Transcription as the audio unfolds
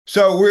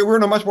So we're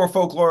in a much more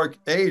folkloric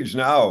age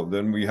now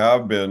than we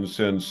have been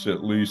since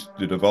at least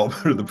the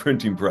development of the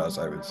printing press,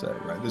 I would say,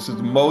 right? This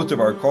is most of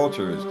our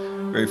culture is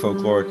very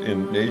folkloric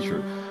in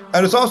nature.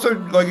 And it's also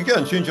like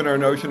again changing our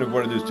notion of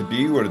what it is to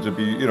be, what it is to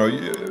be,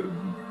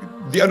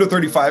 the under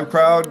 35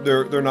 crowd,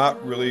 they're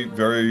not really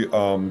very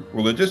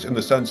religious in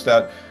the sense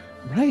that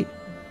Right.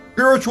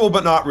 spiritual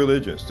but not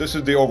religious. This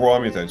is the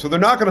overwhelming thing. So they're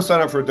not going to sign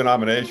up for a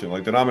denomination.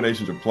 Like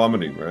denominations are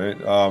plummeting, right?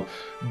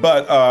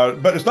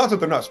 But it's not that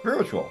they're not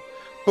spiritual.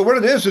 But what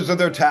it is that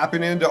they're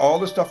tapping into all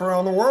the stuff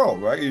around the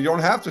world, right? You don't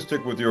have to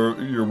stick with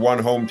your one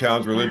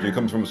hometown's religion. It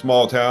comes from a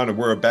small town, and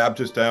we're a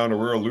Baptist town, or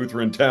we're a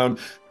Lutheran town.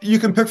 You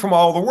can pick from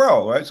all the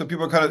world, right? So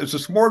people kind of it's a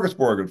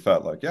smorgasbord. It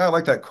felt like, yeah, I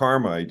like that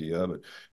karma idea, but